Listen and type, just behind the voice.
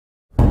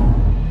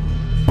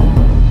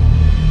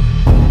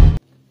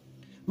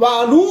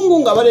Balungu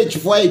nga bale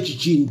chifuaya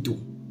chichintu.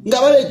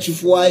 Nga bale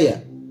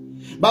chifuaya.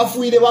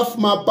 Bafuire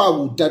bafuma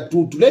pabuta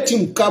tutu. Let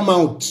him come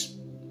out.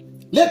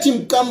 Let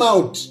him come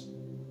out.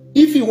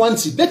 If he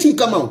wants it, let him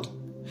come out.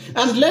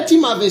 And let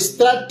him have a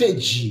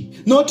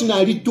strategy. Not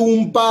na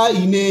litumpa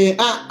ine.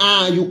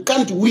 You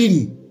can't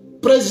win.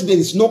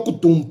 Presidents no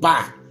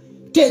kutumpa.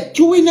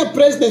 You win a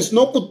presidents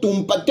no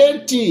kutumpa.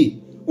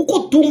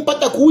 UKUTUMPA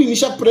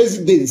takuwinisha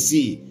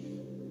presidency.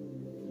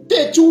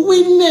 You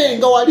win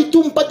nga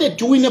walitumpa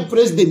you win a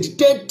president.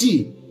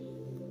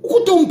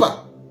 UKUTUMPA.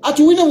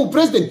 Atuwina mu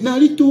president na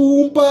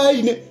litumpa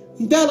ine.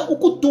 Ndala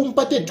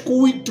UKUTUMPA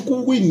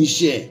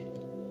tukuwinishe.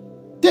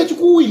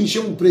 Tukuwinishe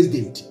mu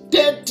president.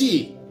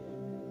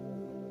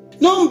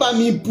 Nomba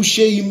mi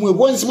pushe imwe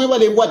bonse mwe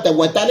bale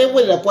watale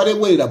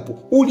po.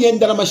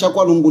 Ulienda la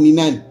mashakwa lungu ni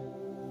nani?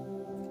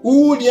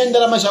 Ulienda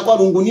la mashakwa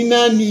lungu ni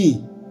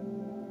nani?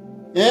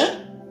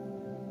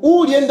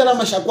 Ulienda la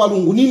mashakwa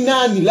lungu ni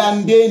nani?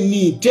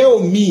 Landeni, tell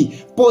me,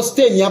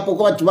 posteni hapo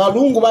kwa watu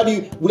balungu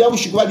bali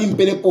bulabushiku bali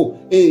mpelepo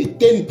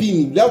 10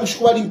 pin,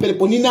 bulabushiku bali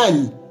mpelepo ni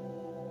nani?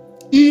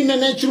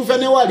 Inene Chilufya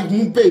ne wali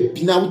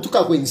mpepi na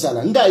butuka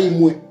kwensala nga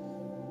imwe.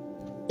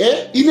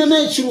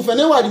 Inene Chilufya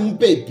ne wali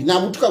mpepi na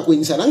butuka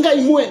kwensala nga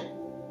imwe.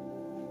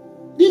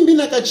 Limbi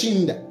na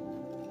kachinda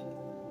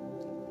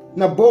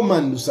na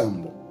boma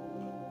ndusambo.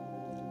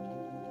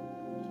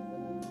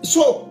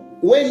 So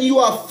when you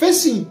are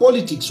facing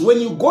politics,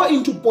 when you go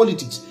into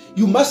politics,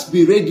 you must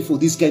be ready for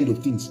these kind of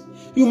things.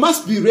 You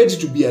must be ready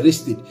to be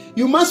arrested.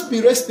 You must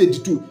be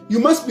arrested too. You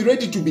must be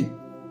ready to be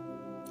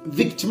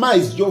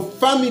victimized, your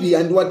family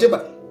and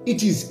whatever.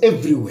 It is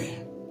everywhere.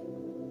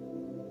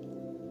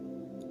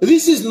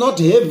 This is not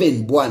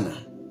heaven, Bwana.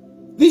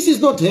 This is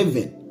not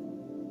heaven.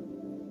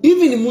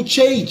 Even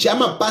Mucheichi,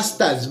 ama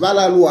pastors,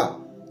 Valalua,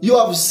 you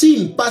have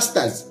seen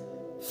pastors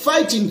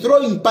fighting,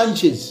 throwing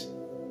punches.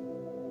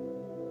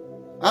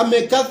 I'm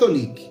a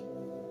Catholic.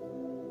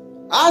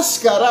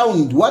 Ask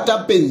around what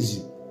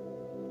happens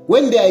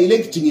when they are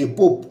electing a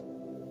pope.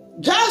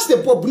 Just a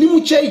pope.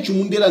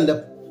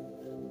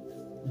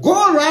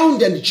 Go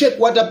around and check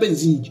what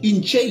happens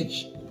in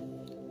church.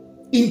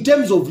 In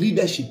terms of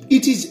leadership,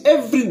 it is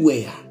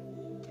everywhere.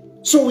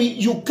 So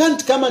you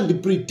can't come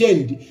and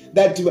pretend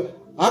that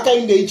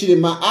Hakainde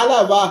Hichilema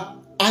alava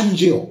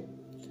angel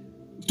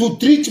to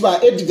treat by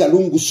Edgar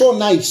Lungu so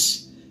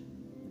nice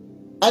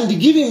and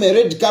give him a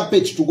red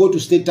carpet to go to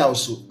State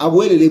House.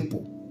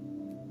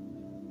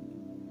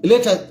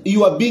 Later,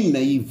 you are being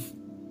naive.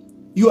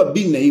 You are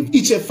being naive.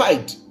 It's a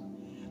fight.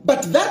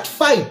 But that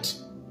fight,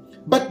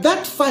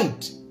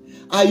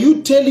 are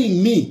you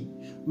telling me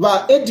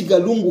that Edgar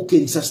Lungu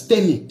can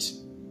sustain it?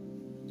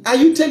 Are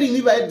you telling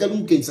me that Edgar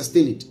Lungu can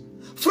sustain it?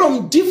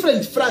 From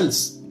different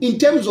fronts in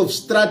terms of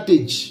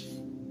strategy.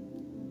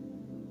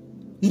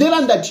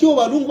 Ndelanda tiyo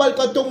balungu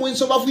balikato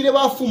mwenso bafire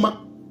bafuma.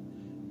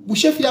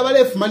 Bushefi ya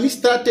bale fuma ni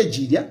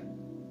strategy ya.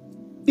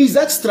 Is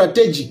that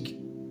strategic?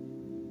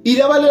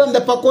 Ile bale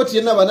nda pakoti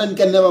yana banani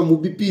kanaba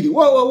mubipiri.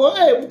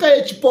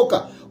 Mukaye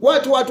chipoka.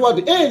 Watu.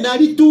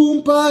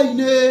 Nalitumpa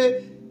ine.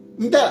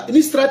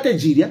 Ni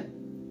strategy ya.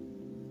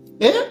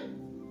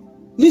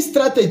 Ni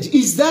strategy.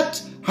 Is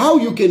that how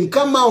you can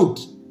come out?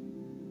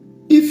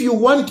 If you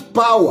want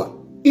power,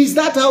 is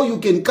that how you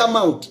can come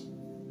out?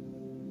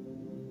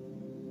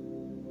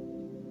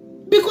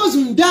 Because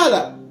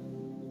Mdala,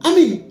 I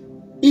mean,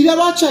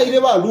 ilabacha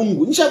ileba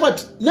lungu.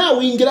 Nishabati, na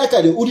uingira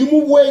kade,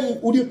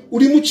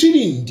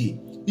 ulimuchirindi.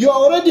 You are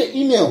already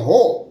in a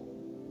hole.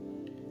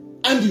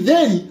 And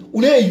then,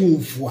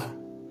 unayumfwa.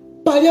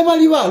 Paleba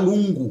liba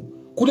lungu.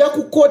 Kulia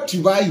kukoti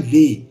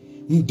vaile.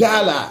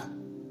 Mdala.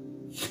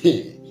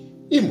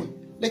 Imwe.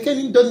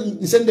 Lekeni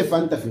don't send the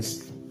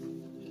fantasy.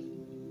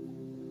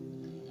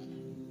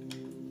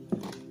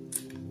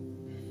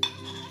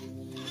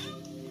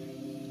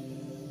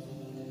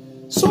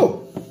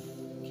 So,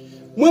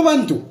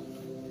 mwebantu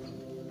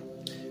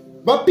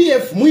ba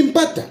PF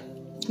mwimpata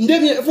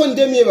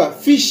ndemye ba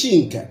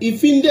fishinka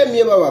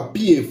ifindemye ba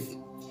PF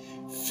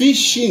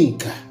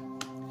fishinka.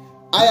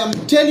 I am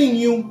telling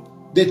you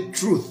the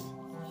truth.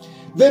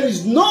 There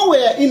is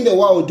nowhere in the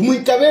world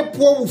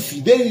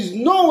there is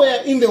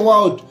nowhere in the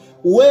world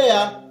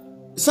where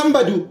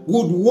somebody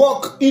would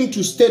walk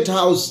into State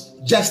House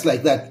just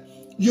like that.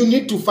 You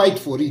need to fight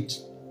for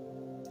it.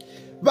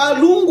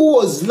 Balungu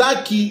was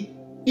lucky.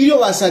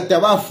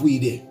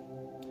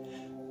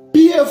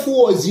 PF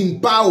was in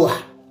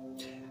power,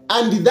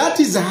 and that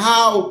is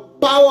how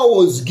power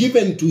was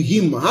given to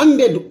him,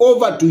 handed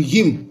over to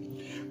him.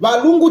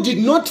 Balungu did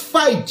not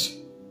fight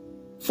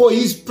for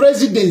his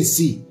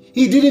presidency.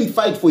 He didn't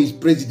fight for his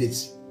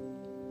presidency.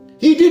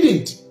 He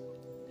didn't.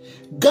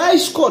 Guy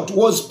Scott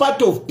was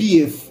part of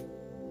PF.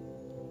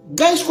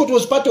 Guy Scott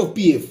was part of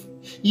PF.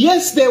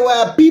 Yes, there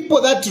were people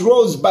that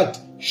rose, but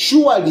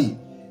surely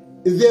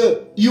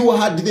you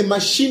had the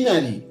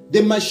machinery.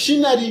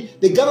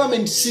 The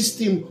government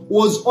system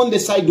was on the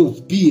side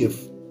of PF.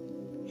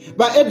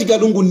 But Edgar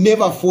Lungu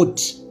never fought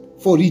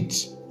for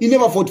it. He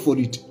never fought for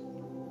it.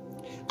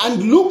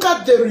 And look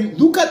at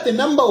the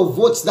number of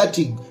votes that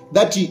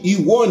he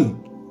won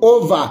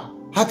over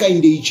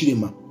Hakainde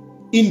Hichilema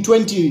in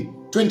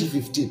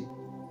 2015.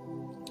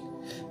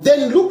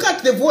 Then look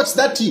at the votes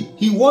that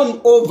he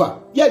won over.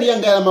 Yali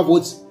Yangalama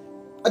votes.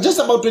 Just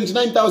about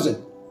 29,000.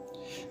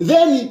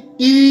 Then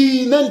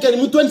in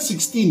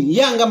 2016,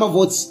 Yangama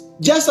votes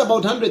just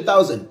about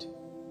 100,000.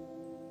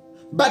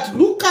 But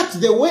look at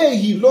the way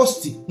he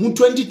lost in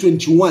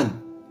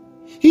 2021.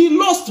 He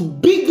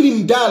lost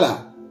bigly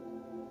Mdala.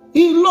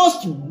 He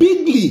lost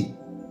bigly.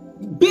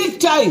 Big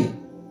time.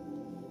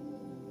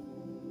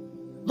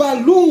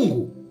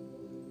 Balungu.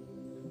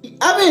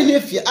 Awe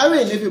nefi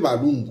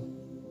Balungu.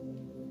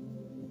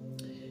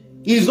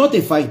 He is not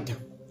a fighter.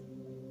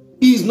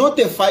 He is not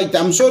a fighter.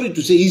 I'm sorry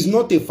to say he's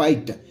not a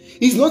fighter.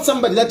 He's not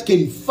somebody that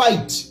can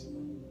fight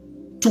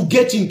to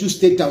get into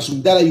State House.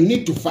 Mdala, you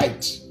need to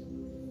fight.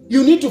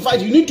 You need to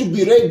fight. You need to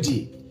be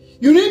ready.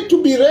 You need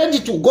to be ready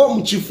to go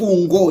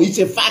mchifungo. It's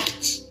a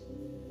fact.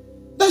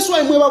 That's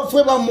why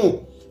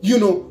you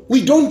know,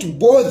 we don't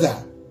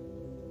bother.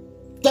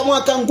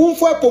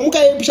 Tamwakangumfwa pomuka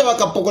yebisha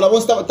bakapokola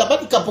bonsta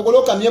tapati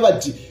kapokolo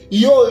kamyabati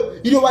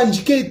iyo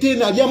banjike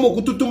tena lyamo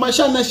kututuma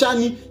shana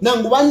shani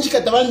nangu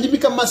banjika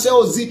tabanjibika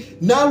maseozi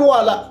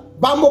nalwala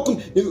bambo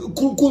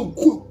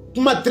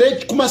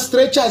kuma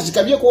stretchers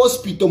kabye ko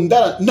hospital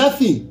Mdala.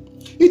 Nothing.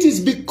 It is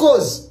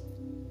because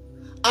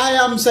I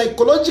am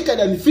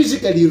psychologically and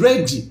physically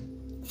ready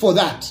for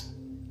that.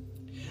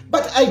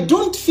 But I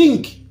don't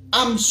think,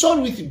 I'm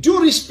sorry, with due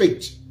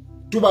respect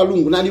to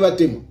Balungu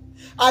Naniwatemo,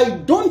 I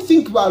don't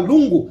think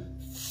Balungu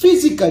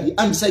physically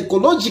and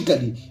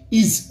psychologically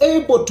is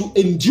able to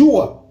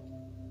endure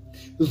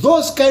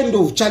those kind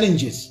of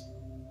challenges.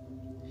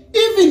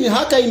 Even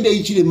Hakainde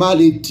Hichilema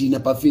aletina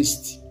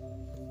pafesti.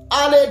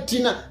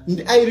 Aletina.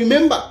 I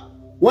remember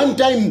one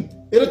time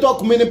ereto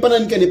kumene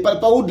pananikane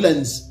pa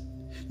Woodlands.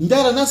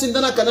 Ndara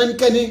nasendana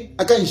kananikane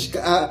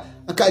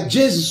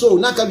akajezi so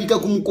nakabika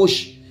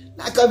kumkoshi.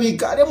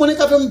 Nakabika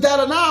remoneka fe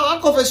Mdala na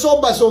akofe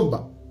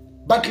soba.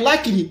 But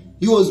luckily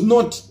he was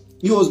not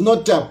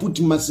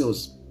putting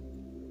muscles.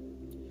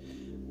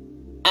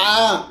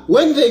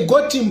 When they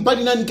got him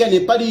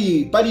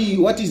pari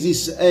what is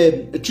this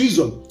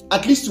treason,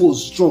 at least he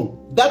was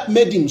strong. That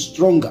made him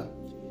stronger.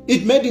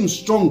 It made him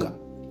stronger.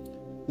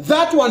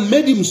 That one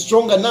made him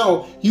stronger.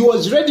 Now he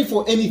was ready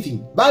for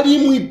anything. But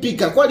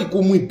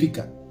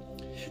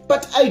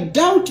I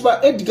doubt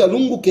that Edgar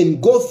Lungu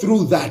can go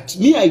through that.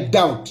 Me, I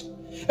doubt.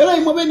 I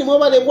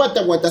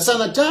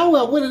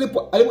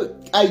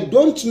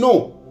don't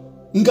know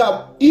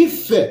if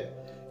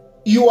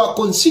you are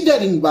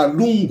considering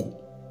Balungu.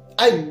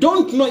 I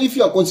don't know if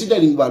you are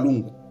considering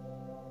Balungu.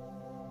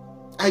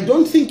 I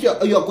don't think you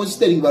are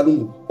considering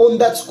Balungu on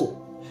that score.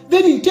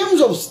 Then in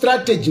terms of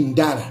strategy,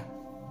 Mdala,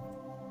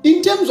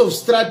 in terms of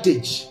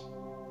strategy,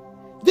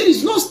 there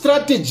is no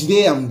strategy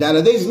there,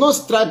 Mdala. There is no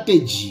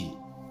strategy.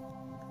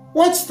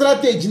 What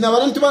strategy?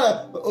 Now,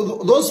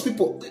 those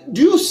people,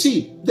 do you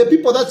see the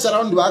people that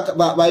surround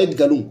by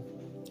Edgar Lungu?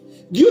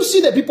 Do you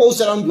see the people who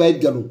surround by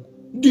Edgar Lungu?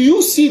 Do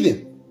you see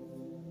them?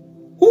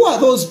 Who are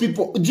those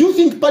people? Do you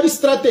think party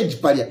strategy,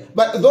 paria?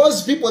 But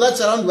those people that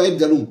surround by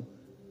Edgar Lungu?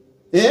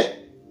 Eh?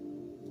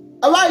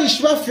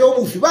 Abaishwafi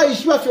obufi,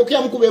 baishwafi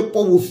okuyamkube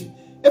pobufi.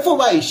 Efo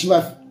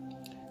baishwafi.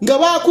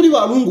 Ngaba kuli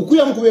balungu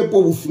kuyamkube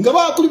pobufi.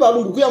 Ngaba kuli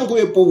balungu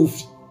kuyamkube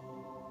pobufi.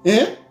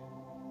 Eh?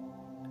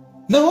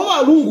 Na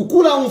balungu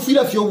kula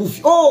umfira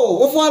fyobufi.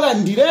 Oh, ofwala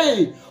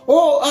ndire.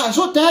 Oh,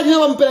 so tayari na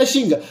bampera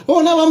shinga.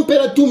 Oh, na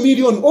bampera 2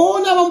 million. Oh,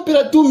 na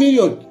bampera 2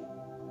 million.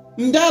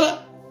 Mdala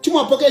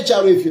tumwapoke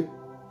charo efyo.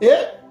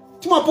 Eh?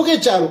 Tumwapoke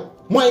charo.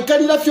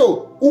 Mwaikali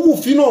fyo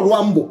ubufi no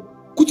lwambo.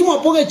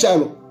 Kutumwapoke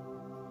charo.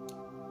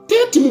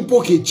 Teti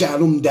mupoke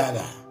charo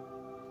Mdala.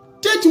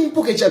 Teti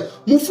mupoke charo.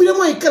 Mufile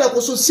mwaikala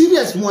kwa so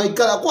serious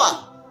mwaikala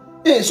kwa.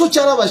 So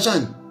chara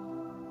bashani.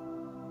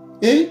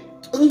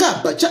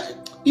 Ngaba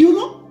you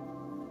know?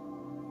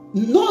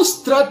 No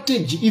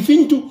strategy. If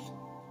into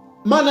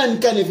mana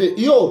nkanefe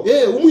yo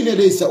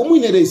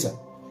umwineresa.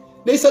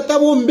 Lesa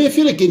tabombe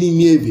file keni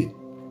mieve.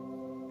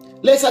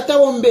 Lesa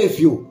tabombe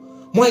fyo.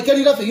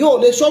 Mwaikali rafe yo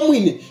leso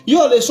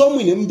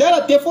mwine.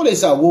 Mdala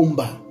tefolesa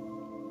womba.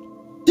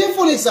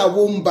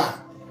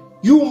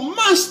 You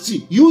must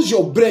use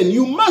your brain.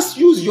 You must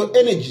use your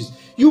energies.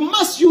 You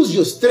must use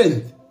your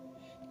strength.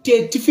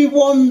 Tetifi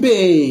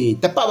wombe.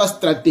 Tapaba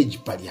strategy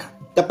paria.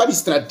 Tapari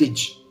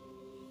strategy.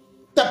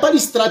 Ngapari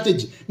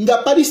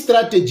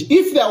strategy.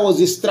 If there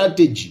was a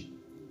strategy,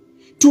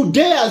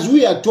 today as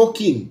we are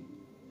talking,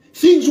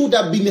 things would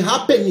have been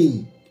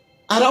happening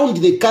around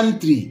the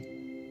country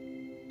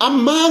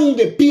among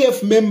the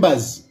PF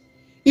members.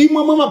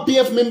 Mama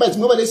PF members,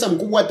 what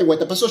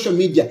social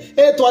media.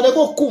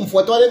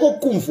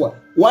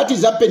 What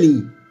is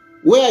happening?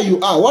 Where you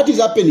are? What is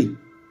happening?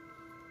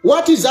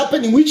 What is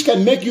happening which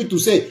can make you to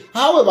say,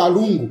 however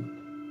Lungu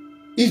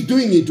is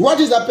doing it? What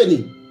is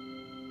happening?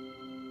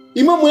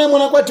 Imamu ya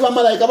mwana kwa tiwa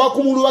malaika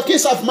wakumuru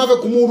wakesa afumave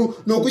kumuru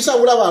nukuisa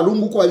ula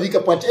Lungu kwa vika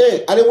pati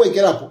alewe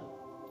ikerapo.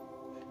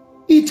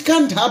 It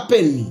can't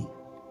happen.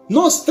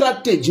 No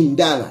strategy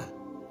Mdala.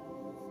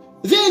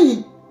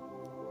 Then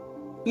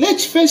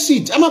let's face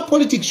it, ama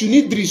politics, you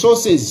need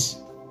resources.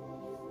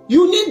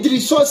 You need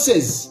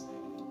resources.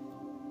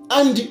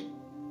 And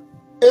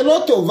a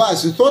lot of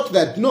us thought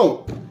that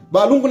no,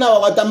 Balungu na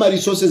watama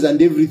resources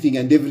and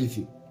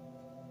everything.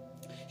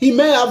 He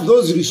may have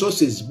those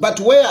resources, but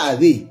where are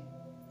they?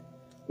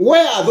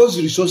 Where are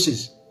those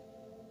resources?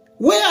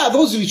 Where are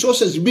those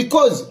resources?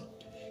 Because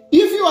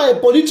if you are a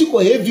political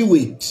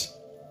heavyweight,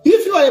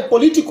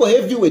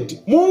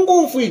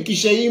 Mungu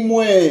mfuikishe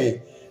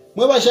imwe,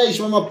 mwebasha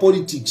ishmama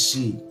politics,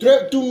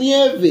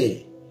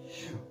 tumieve.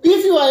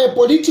 If you are a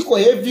political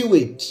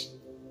heavyweight,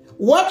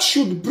 what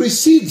should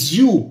precede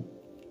you?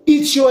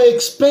 It's your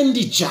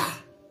expenditure.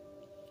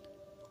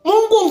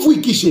 Mungu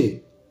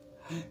mfuikishe.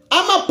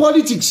 Ama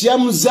politics ya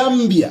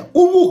Zambia,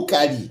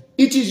 umukali.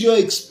 It is your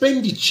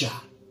expenditure.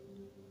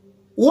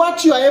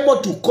 What you are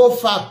able to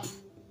cough up.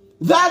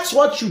 That's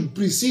what should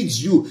precede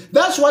you.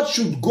 That's what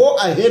should go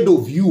ahead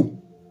of you.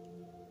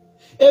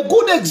 A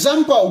good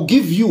example I'll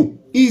give you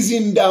is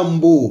in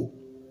Ndambo.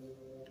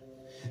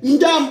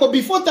 Ndambo,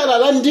 before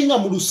Taralandinga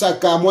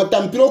Murusaka,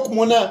 mwatampiro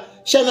kumona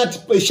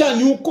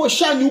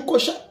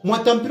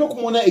mwatampiro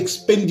kumona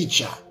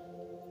expenditure.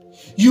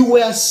 You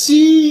were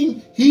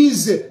seeing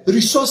his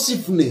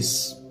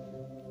resourcefulness.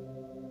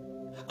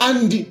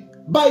 And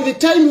by the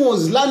time he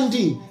was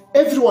landing,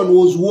 everyone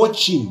was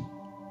watching.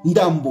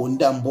 Ndambo.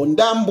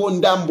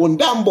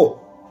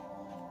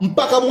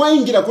 Mpaka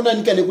mwaingira kuna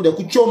nikane kuda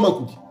kuchoma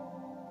kudi.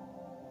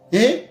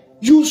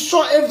 You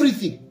saw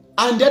everything.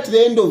 And at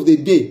the end of the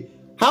day,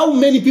 how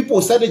many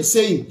people started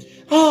saying,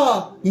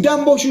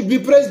 Ndambo should be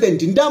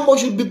president. Ndambo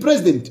should be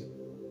president.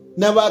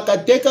 Na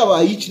wakateka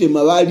wa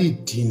Hichilema wali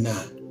tina.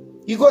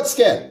 He got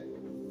scared.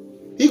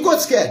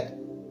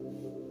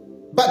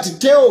 But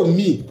tell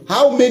me,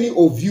 how many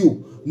of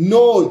you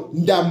know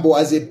Ndambo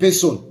as a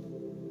person?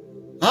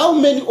 How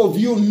many of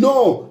you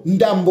know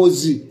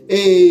Ndambo's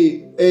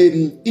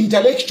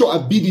intellectual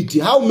ability?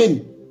 How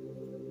many?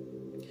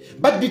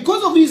 But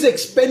because of his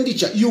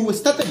expenditure, you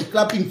started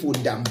clapping for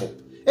Ndambo.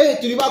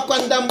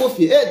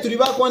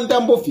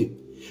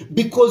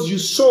 Because you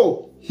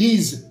saw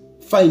his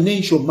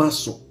financial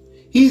muscle,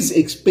 his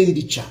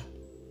expenditure.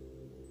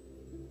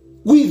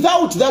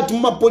 Without that,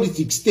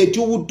 politics,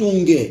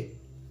 techubutunge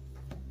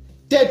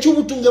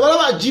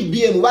wala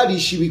GBM wali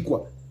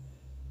shibikwa.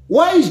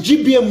 Why is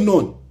GBM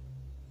known?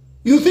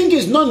 You think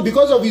he's known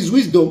because of his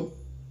wisdom?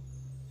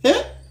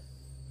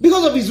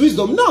 Because of his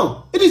wisdom?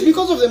 No, it is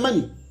because of the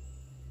money.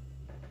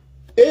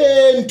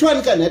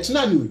 Ntwankana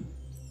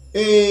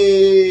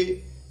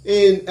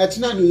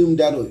atinani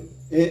umdalo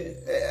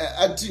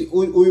ati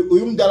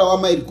umdala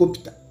wa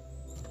helicopter.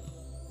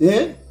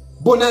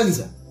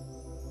 Bonanza.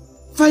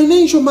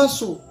 Financial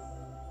muscle.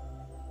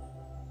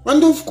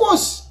 And of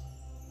course,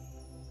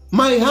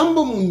 my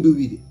humble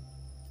Munduvide,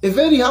 a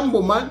very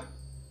humble man,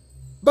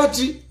 but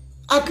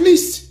at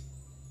least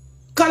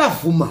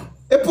Kalafuma,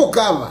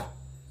 Epokava,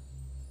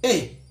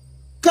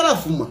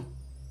 Kalafuma,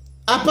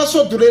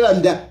 Apaso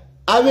Turelanda,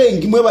 Ave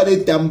Ngimweba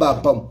de Tamba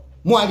Pam,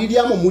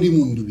 Moalidiamo Muri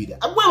Munduvide,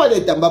 Abweba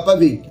de Tamba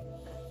Paving.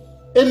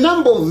 A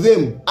number of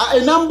them, a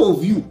number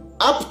of you,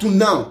 up to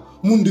now,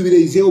 Munduvide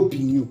is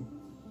helping you.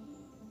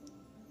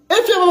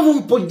 If you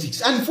have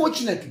politics,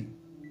 unfortunately,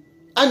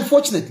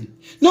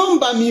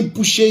 nomba mi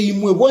pushe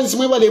imwe bonse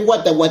mwe bale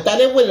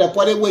watale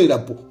wele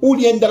rapo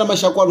ulienda la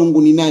mashakwa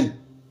lungu ni nani?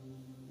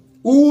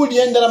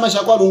 Ulienda la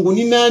mashakwa lungu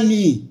ni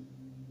nani?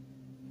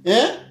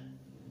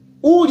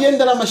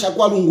 Ulienda la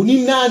mashakwa lungu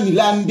ni nani?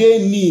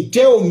 Landeni,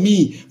 tell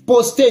me,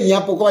 posteni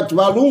hapo kwa watu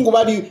walungu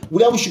bali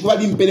bulabushiku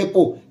bali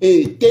mpelepo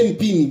 10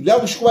 pini,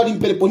 bulabushiku bali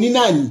mpelepo ni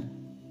nani?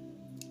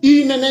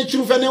 Inene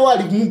chilufya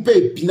wali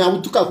mpepi na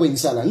utuka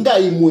kwensala nga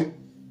imwe.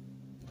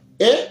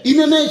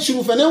 Inene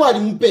chilufya wali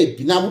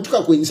mpepi na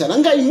utuka kwensala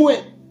nga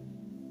imwe.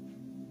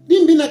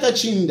 Dimbi na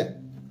kachinda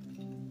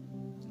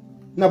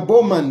na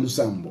boma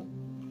ndusambo.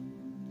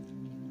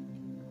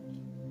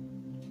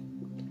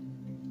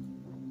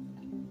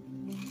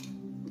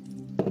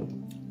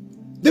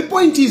 The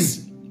point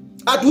is,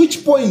 at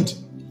which point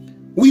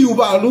will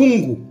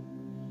Lungu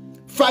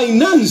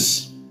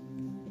finance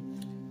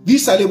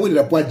this Alebwe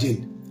Rapo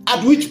agenda?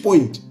 At which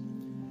point?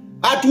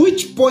 At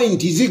which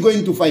point is he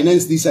going to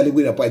finance this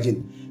Alebwe Rapo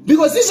agenda?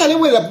 Because this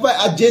Alebwe Rapo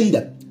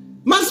agenda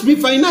must be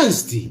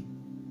financed.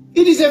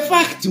 It is a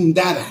fact,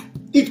 Mdara.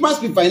 It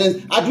must be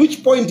financed. At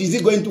which point is he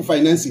going to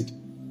finance it?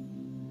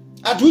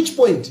 At which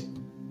point?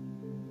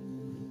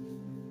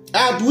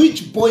 At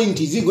which point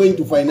is he going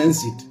to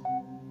finance it?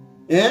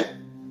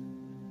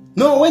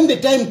 No, when the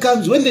time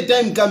comes, when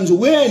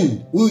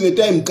will the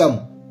time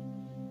come?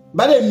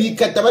 Bale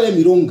mikata bale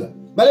mironga.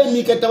 Bale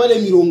mikata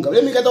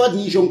wati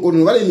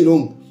nishonkono bale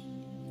mironga.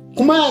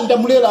 Kumaya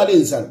ndamulela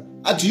alensala.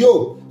 Ati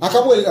yo,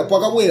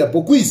 akabwela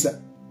po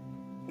kwisa.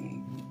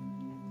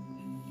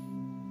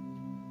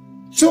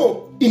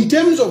 So, in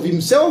terms of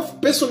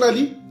himself,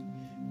 personally,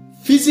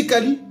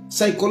 physically,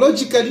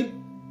 psychologically,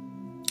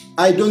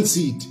 I don't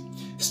see it.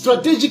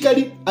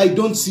 Strategically, I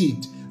don't see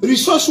it.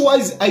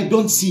 Resource-wise, I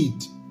don't see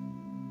it.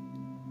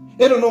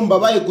 Ero nomba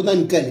baye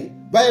kunanikane,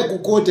 baye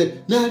kukote,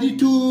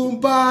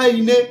 nalitumpa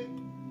ine.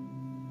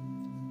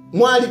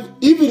 mwali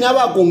even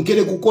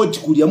abakonkere ku court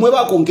kulia mwe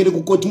bakonkere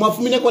ku court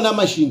mwafumineko na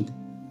mashinga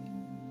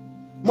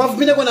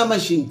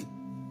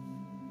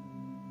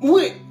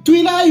we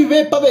twila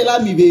ibepa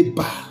belami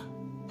bepa.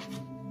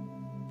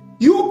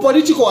 You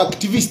political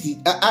activists,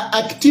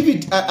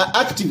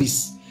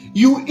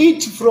 you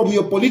eat from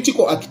your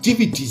political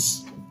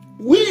activities.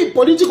 We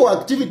political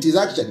activities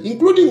actually,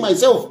 including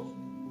myself,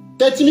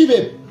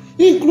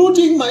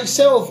 including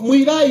myself,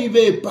 if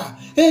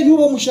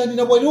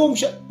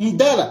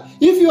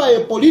you are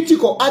a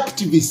political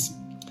activist,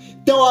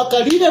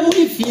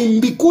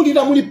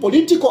 muli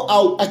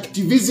political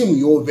activism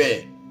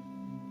yove.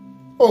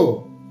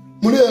 Oh,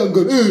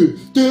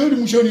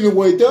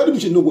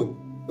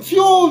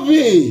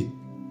 Fiove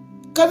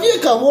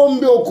Kavieka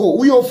Wombe Oko,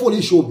 we are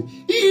fully shobe.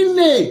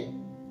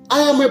 I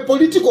am a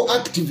political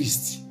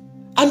activist.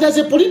 And as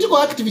a political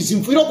activist,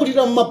 in Firo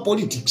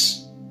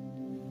politics.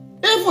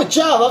 Efo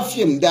chava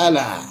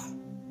fiemdala.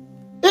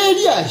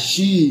 Edia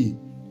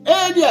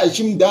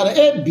shimdala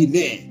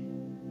ebine.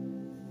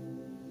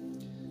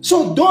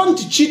 So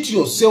don't cheat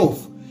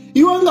yourself.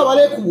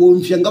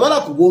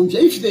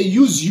 If they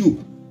use you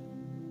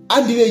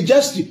and they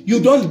just, you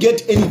don't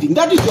get anything,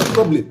 that is your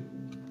problem.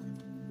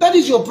 That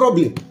is your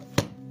problem.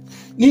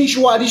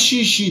 Nishwari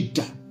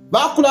shishita.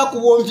 Bakula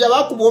kuwomvya,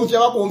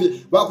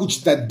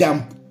 bakuchita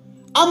dump.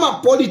 Ama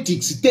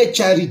politics, te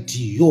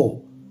charity,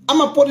 yo.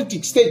 Ama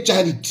politics, te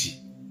charity.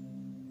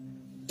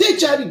 Te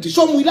charity.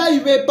 So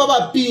mwilaiwe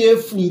papa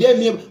PF,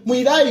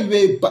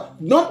 mwilaiwe pa,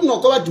 not no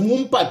kaba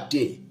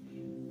tumumpate.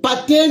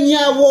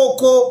 Patenya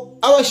woko,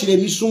 awashire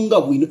misunga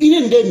wino. Ine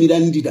nde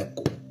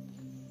mirandidako.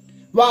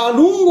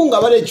 Walungu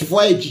ngabale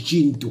chifuaya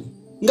chichintu.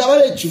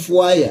 Ngabale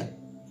chifuaya.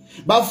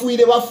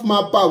 Bafuire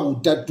bafuma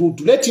pabuta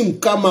tutu. Let him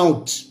come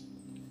out.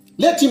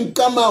 Let him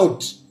come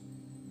out.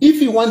 If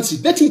he wants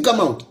it, let him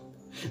come out.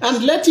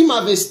 And let him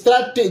have a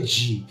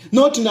strategy.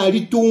 Not na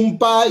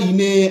litumpa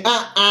ine.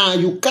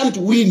 You can't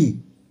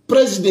win.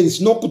 Presidents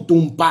no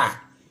kutumpa.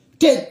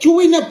 You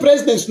win a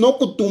presidents no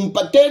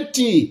kutumpa.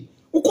 Teti.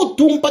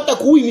 Ukutumpa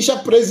takuwinisha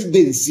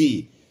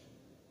presidency.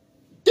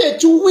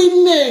 You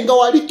win nga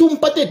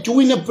walitumpa you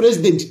win a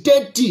president.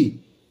 Teti.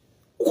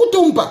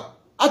 Ukutumpa.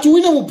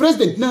 Atuwina mu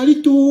president na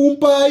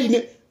litumpa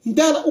ine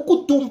ndala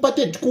ukutumpa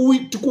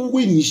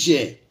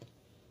tukuwinishe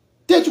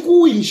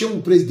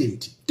mu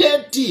president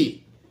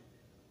teti.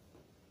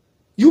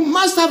 You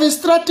must have a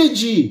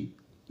strategy.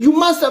 You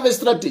must have a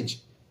strategy.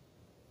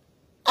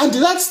 And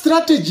that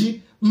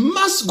strategy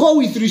must go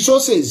with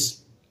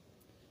resources.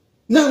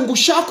 Nangu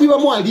shaku iba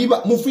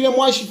mwaliba mufile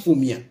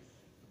mwashifumia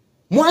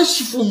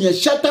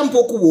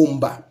shatampo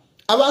kuwomba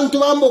abantu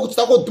bambo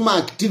kutako tuma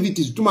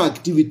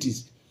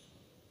activities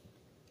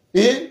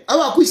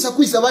awa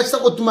kwisa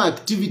bachitako tuma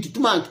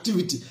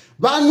activity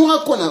banu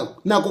wako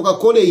na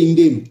Coca-Cola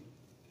indemu.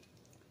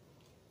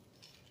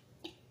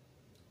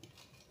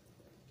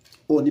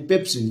 Oh, ni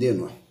Pepsi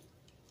ndenwa.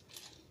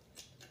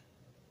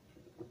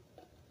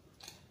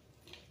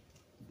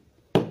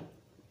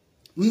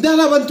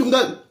 Mdala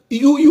bantunga,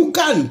 you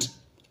can't.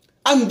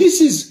 And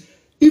this is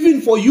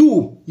even for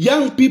you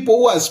young people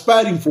who are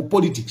aspiring for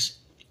politics.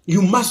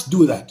 You must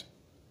do that.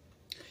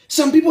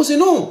 Some people say,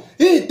 no,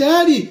 hey,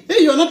 Tayali,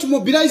 hey, you're not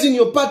mobilizing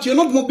your party. You're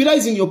not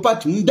mobilizing your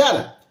party.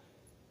 Mdala.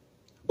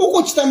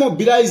 Uko chita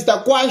mobilize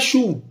takwa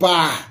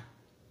shupa.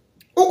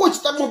 Uko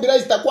chita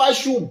mobilize takwa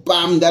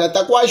shupa. Mdala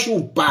takwa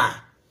shupa.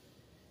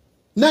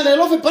 Nana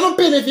lofe pano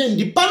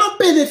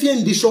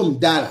penefiendi so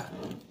mdala.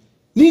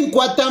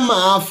 Ninkwata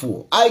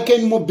maafu. I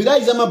can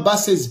mobilize ama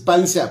buses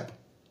pansap.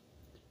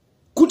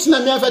 Kutina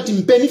miafati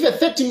mpenife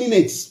 30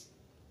 minutes.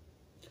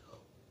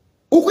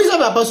 Ukwiza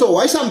babaso,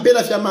 waisa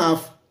mpena fya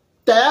maafu.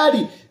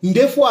 Tayari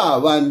ndefwa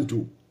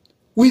abantu.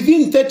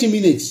 Within 30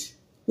 minutes.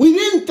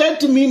 Within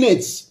 30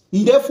 minutes.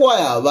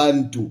 Ndefwa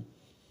abantu.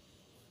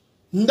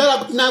 Ndala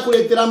kutina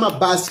kuletera ama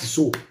basi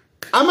so.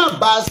 Ama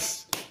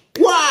basi.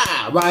 Kwa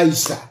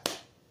waisa.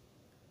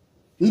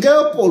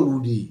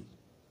 Ngeopoludi.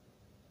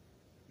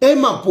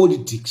 Ema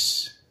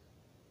politics.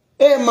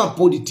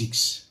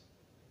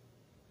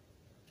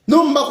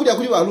 No mbakuja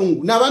kuli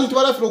walungu. Na abantu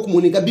walafilo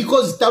kumoneka.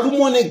 Because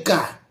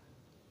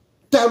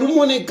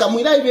talumoneka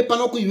mwila iwepa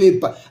no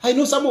kuiwepa. I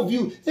know some of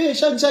you, hey,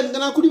 shani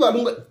ngana kuli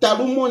walungu.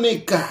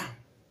 Talumoneka.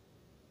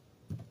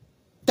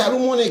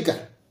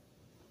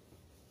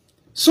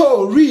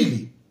 So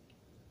really,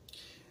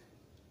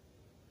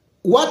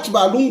 what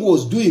Balungu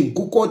was doing,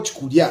 Kukot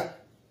Kudia,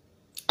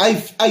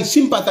 I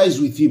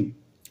sympathize with him.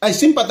 Why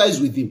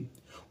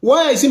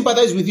I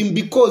sympathize with him?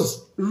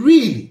 Because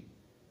really,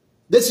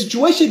 the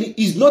situation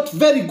is not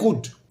very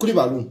good, Kuli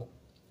Balungu.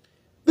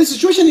 The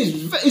situation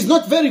is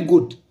not very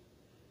good.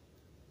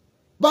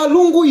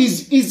 Balungu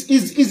is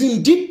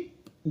in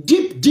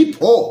deep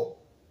hole.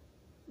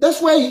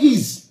 That's where he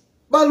is.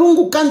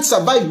 Balungu can't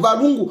survive.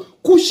 Balungu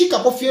kushika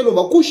po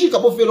felova.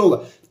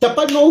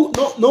 Tapali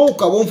no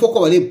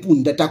ukawonfoko wale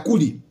punda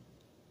takuli.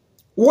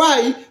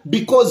 Why?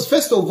 Because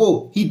first of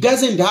all, he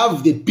doesn't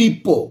have the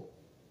people.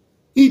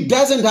 He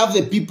doesn't have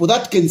the people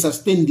that can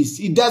sustain this.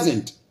 He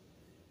doesn't.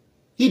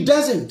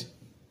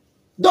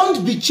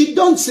 Don't be cheat.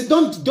 Don't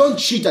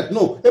cheat at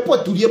no.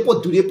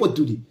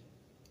 Epoturi.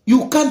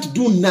 You can't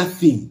do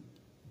nothing.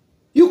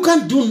 You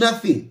can't do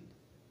nothing.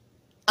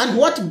 And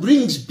what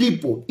brings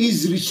people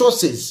is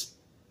resources.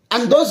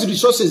 And those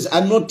resources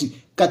are not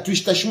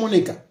Katwishta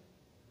Shimoneka.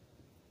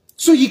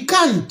 So he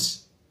can't.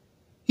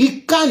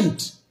 He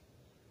can't.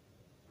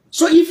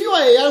 So if you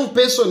are a young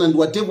person and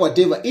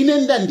whatever, in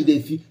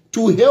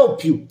to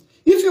help you,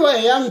 if you are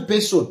a young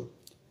person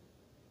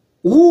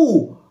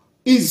who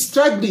is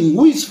struggling,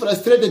 who is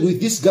frustrated with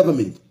this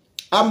government,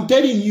 I'm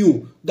telling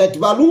you that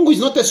Valungu is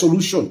not a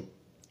solution.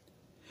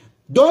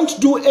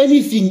 Don't do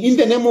anything in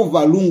the name of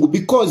Valungu,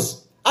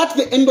 because at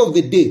the end of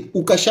the day,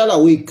 ukashala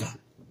weka.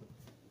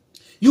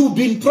 You've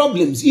been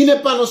problems in a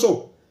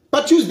panoso.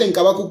 Patus den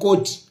kabaku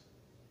court.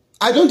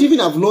 I don't even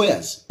have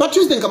lawyers.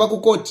 Patus den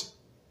kabaku court.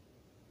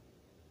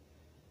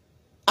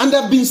 And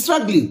I've been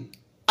struggling.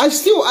 I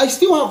still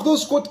have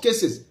those court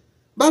cases.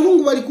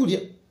 Valungu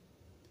valikudia.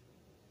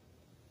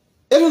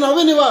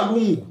 Whenever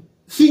Lungu,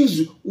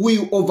 things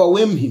will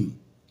overwhelm him.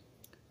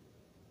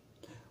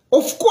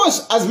 Of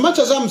course, as much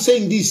as I'm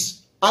saying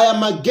this, I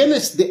am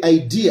against the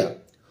idea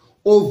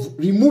of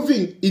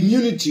removing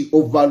immunity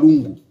of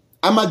Valungu.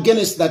 I'm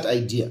against that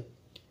idea.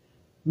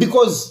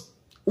 Because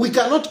we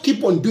cannot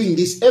keep on doing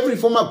this. Every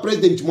former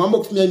president,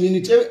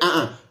 immunity.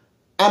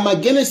 I'm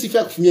against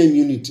effect of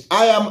immunity.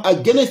 I am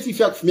against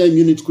effect of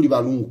immunity kuli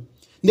Valungu.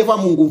 Never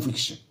mungu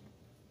fiction.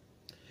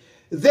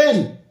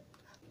 Then,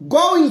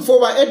 going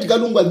for Edgar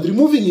Lungu and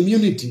removing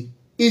immunity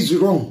is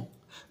wrong.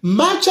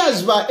 Much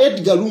as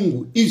Edgar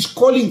Lungu is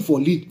calling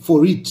for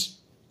it.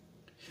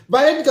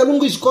 Edgar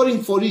Lungu is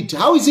calling for it.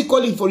 How is he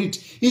calling for it?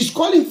 He's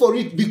calling for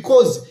it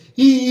because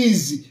he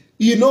is,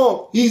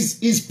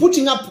 he's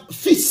putting up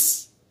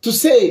fists to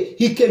say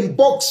he can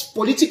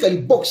politically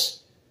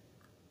box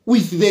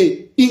with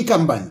the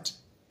incumbent.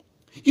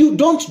 You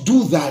don't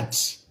do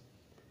that.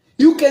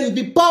 You can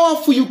be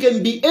powerful, you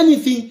can be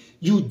anything,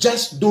 you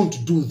just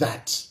don't do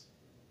that.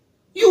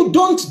 You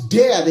don't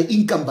dare the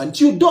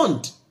incumbent. You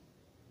don't.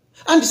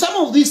 And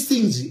some of these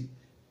things,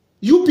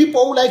 you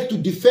people who like to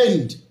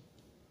defend,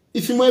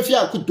 some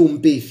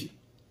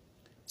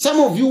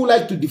of you who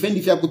like to defend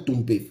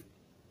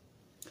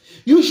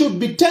you should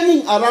be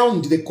turning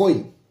around the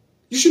coin.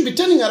 You should be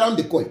turning around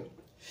the coin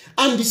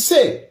and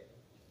say,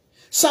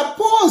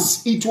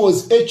 suppose it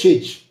was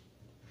HH.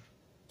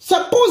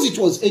 Suppose it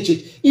was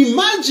HH.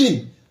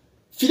 Imagine,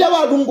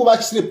 Filawa Lungu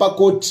Baxile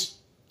court.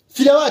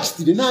 Filawa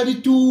chitide nali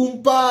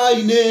tumpa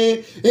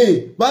ine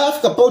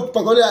bafika pot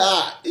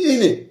pakola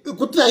ine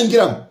kutina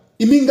ingiram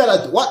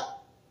imingala what?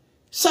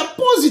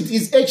 Suppose it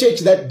is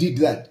HH that did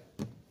that.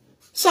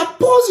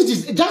 Suppose it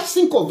is, just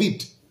think of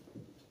it.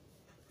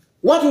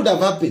 What would have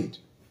happened?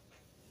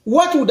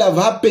 What would have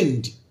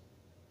happened?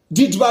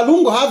 Did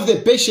Valungu have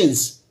the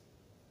patience?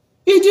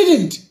 He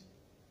didn't.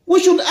 We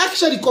should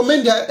actually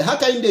commend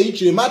Hakainde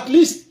Hichilema. At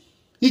least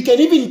he can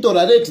even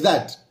tolerate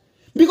that.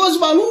 Because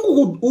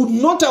Valungu would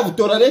not have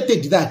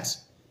tolerated that.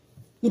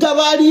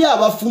 Ngabaliya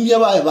abafumya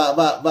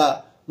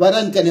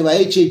barankane ba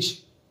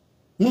HH.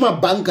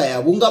 Muma banka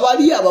yabo.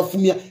 Ngabaliya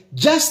abafumya.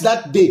 Just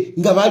that day,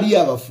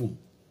 ngabaliya abafumya.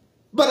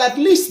 But at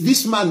least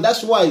this man,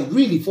 that's why,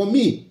 really, for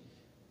me,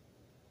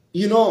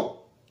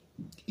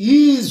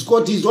 he's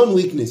got his own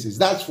weaknesses,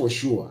 that's for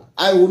sure.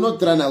 I will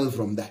not run away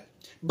from that.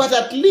 But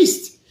at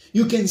least,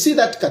 you can see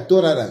that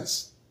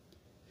tolerance.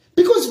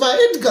 Because by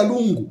Edgar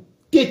Lungu,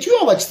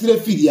 kechuwa wachitire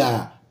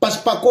fidia,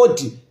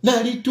 paspakoti,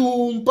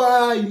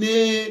 nalitumpa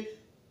ine,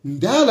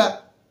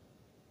 ndala.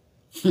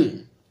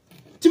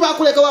 Tiba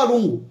kuleka wa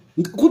Lungu,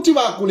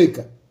 kutiba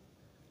kuleka.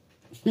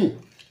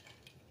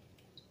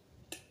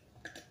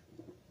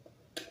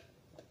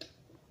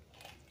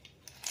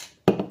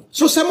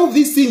 So some of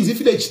these things,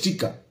 if it's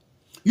chitika,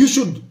 you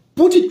should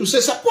put it to say,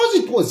 suppose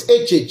it was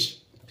HH,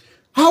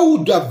 how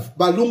would have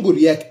Valungu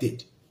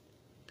reacted?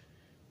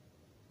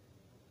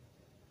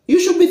 You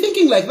should be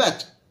thinking like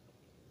that.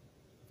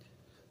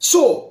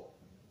 So,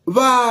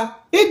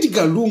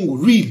 Edgar Lungu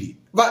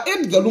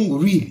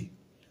really,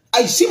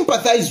 I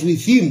sympathize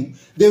with him,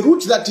 the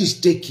route that he's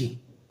taking.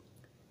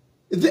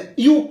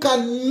 You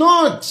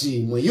cannot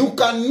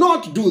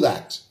do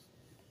that.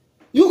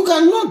 You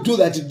cannot do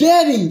that,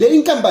 daring the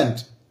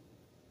incumbent.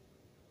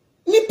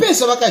 Ni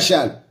pesa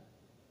wakashal.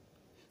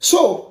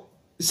 So,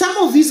 some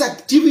of these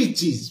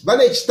activities,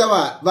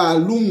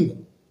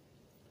 Valungu,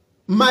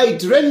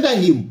 might render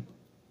him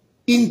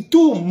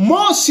into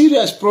more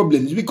serious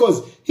problems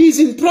because he's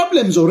in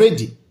problems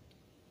already.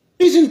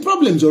 He's in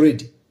problems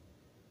already.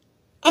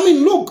 I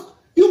mean, look,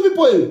 you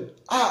people,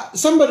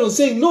 somebody was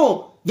saying,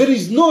 no, there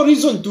is no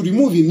reason to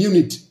remove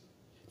immunity.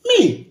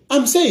 Me,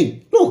 I'm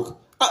saying, look,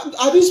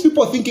 are these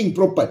people thinking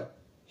properly?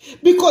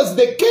 Because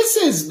the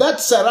cases that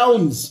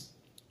surrounds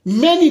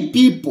many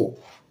people,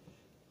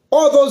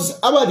 all those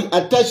already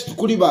attached to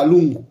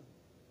Valungu.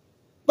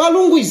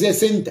 Valungu is a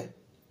center.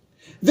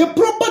 The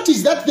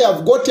properties that they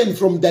have gotten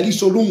from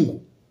Daliso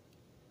Lungu.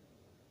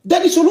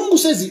 Daliso Lungu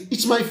says,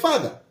 it's my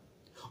father.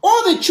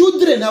 All the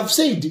children have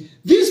said,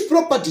 these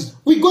properties,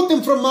 we got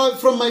them from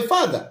my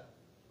father.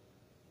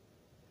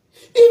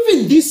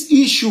 Even this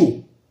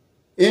issue,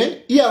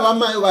 iya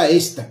wama wa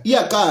Esther,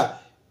 iya ka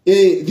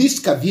this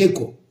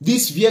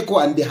vehicle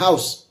and the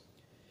house.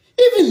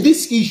 Even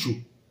this issue,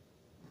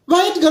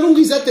 EDGAR LUNGU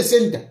is at the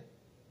center.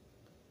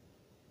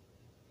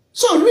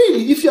 So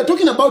really, if you're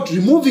talking about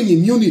removing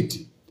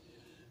immunity,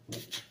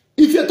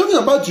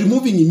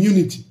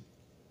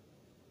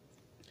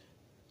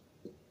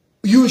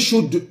 you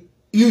should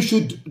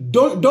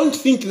don't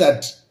think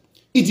that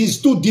it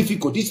is too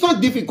difficult. It's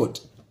not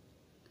difficult.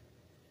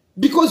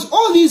 Because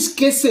all these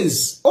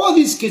cases,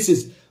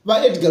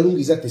 why EDGAR LUNGU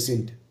is at the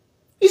center.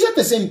 Is at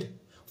the center.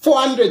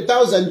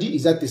 400,000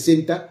 is at the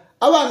center.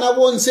 Our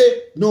won't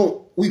say,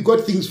 no, we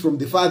got things from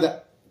the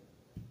father.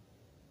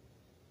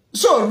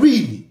 So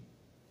really,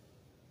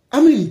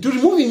 I mean, to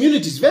remove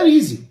immunity is very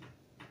easy.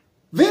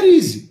 Very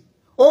easy.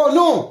 Oh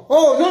no.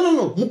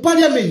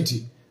 Parliament,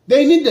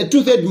 they need the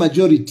 2/3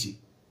 majority.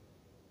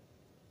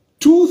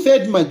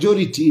 2/3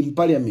 majority in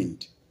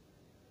parliament.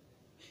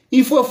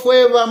 If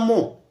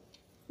forevermore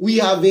we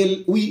have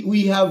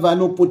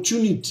an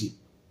opportunity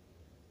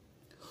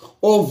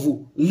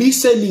of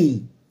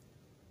listening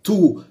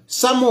to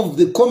some of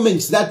the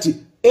comments that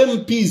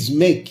MPs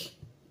make.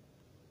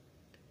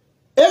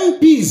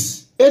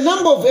 MPs, a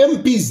number of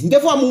MPs,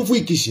 never move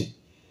wikishe.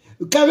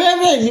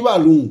 Kavere niwa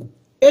lungu.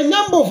 A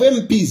number of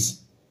MPs,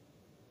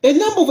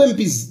 they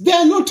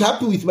are not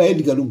happy with my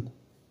EDGAR LUNGU.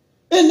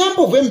 A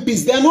number of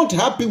MPs, they are not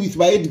happy with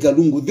my EDGAR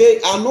LUNGU.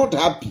 They are not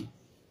happy.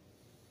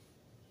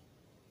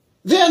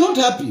 They are not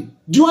happy.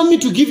 Do you want me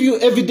to give you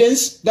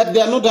evidence that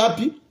they are not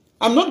happy?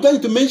 I'm not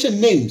going to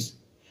mention names,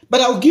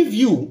 but I'll give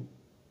you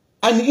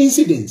an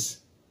incident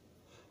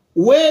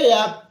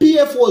where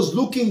PF was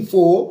looking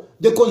for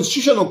the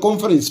Constitutional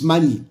Conference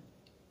money.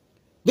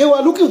 They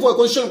were looking for a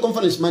Constitutional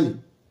Conference money.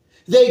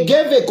 They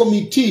gave a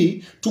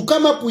committee to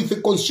come up with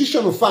a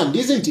constitutional fund,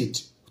 isn't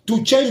it?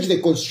 To change the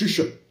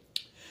constitution.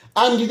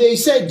 And they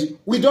said,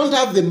 we don't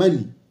have the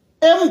money.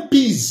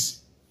 MPs,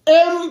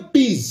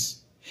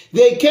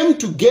 they came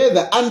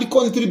together and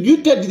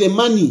contributed the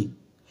money.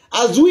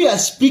 As we are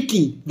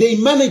speaking, they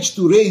managed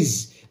to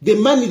raise the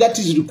money that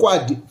is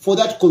required for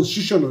that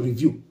constitutional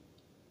review.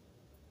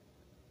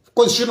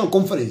 Constitutional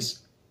conference.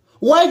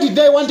 Why did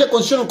they want a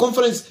constitutional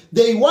conference?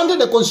 They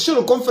wanted a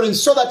constitutional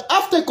conference so that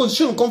after a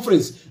constitutional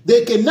conference,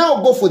 they can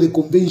now go for the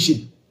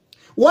convention.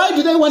 Why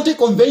do they want a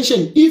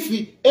convention if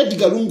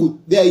EDGAR LUNGU,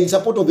 they are in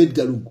support of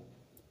EDGAR LUNGU?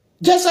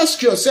 Just ask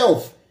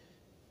yourself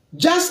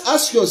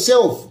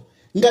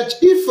that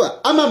if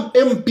among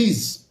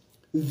MPs,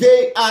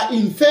 they are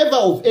in favor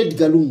of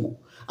EDGAR LUNGU,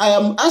 I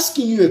am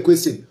asking you a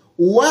question.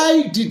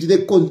 Why did the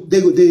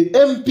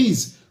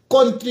MPs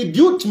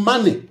contribute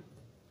money?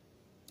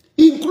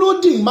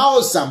 Including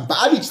Mao Sampa,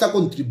 Alichta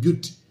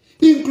contribute,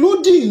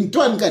 including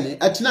Tuankane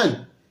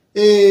Atnan,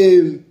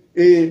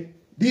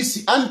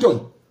 this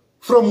Anton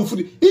from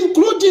Free,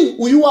 including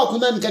Uyua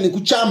Kunankane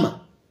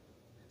Kuchama.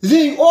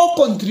 They all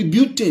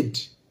contributed.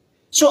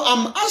 So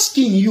I'm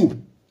asking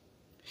you,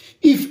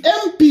 if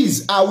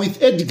MPs are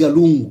with EDGAR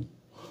LUNGU,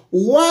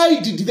 why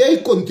did they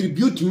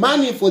contribute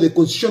money for the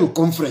Constitutional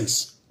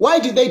Conference? Why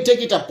did they take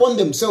it upon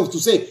themselves to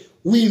say,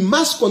 we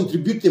must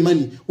contribute the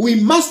money, we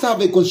must have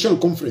a Constitutional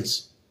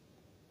Conference?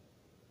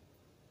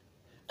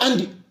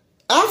 And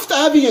after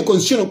having a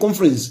Constitutional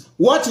Conference,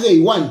 what they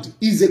want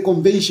is a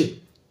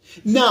convention.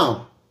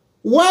 Now,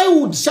 why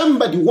would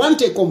somebody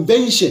want a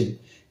convention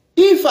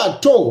if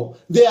at all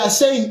they are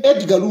saying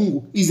EDGAR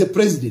LUNGU is a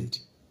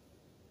president?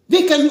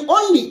 They can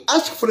only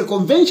ask for a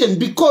convention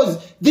because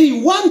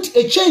they want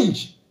a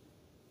change.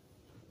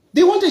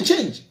 They want a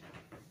change.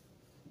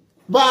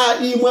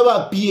 PF,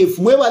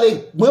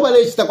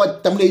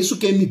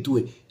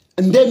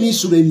 and then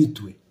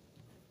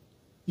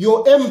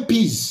your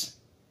MPs,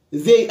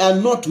 they are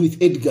not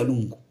with EDGAR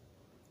LUNGU.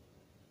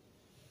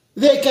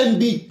 They can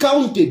be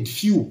counted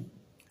few.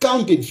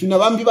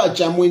 Nabambi ba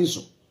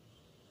chamwenso.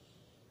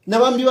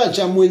 Nawa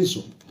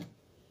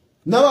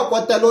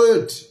kwata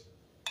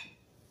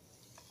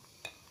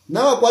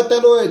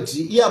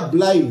loyalty. You are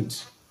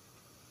blind.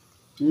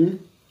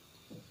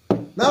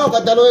 Nawa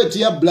kwata loyalty,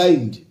 you are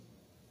blind.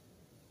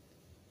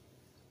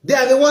 They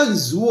are the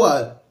ones who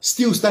are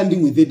still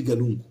standing with EDGAR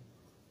LUNGU.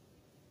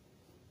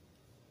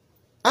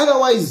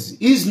 Otherwise,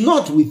 he's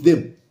not with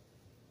them.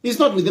 He's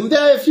not with them. There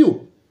are a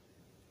few.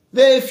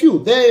 There are a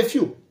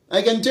few.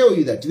 I can tell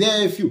you that. There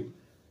are a few.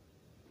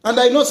 And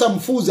I know some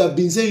fools have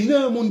been saying,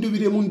 no,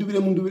 Mundubire.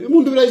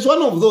 Mundubire is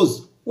one of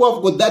those who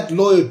have got that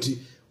loyalty,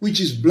 which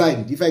is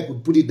blind, if I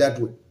could put it that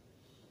way.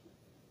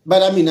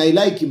 But I mean, I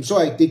like him, so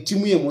I take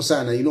Timuye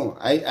Mosana, you know.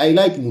 I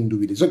like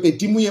Mundubire. So okay,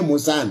 Timuye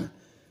Mosana.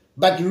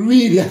 But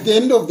really, at the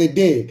end of the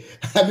day,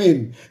 I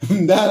mean,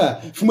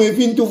 Ndara,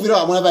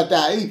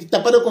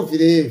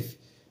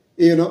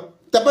 you know,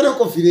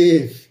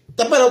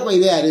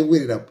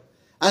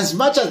 as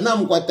much as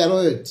Nam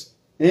Kwataroet,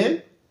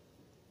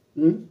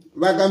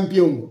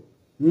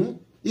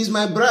 he's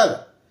my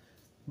brother.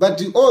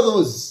 But all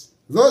those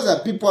are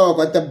people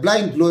who are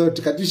blind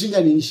loyalty.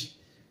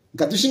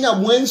 Katushinga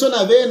mwenso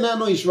na vena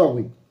no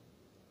ishwawi.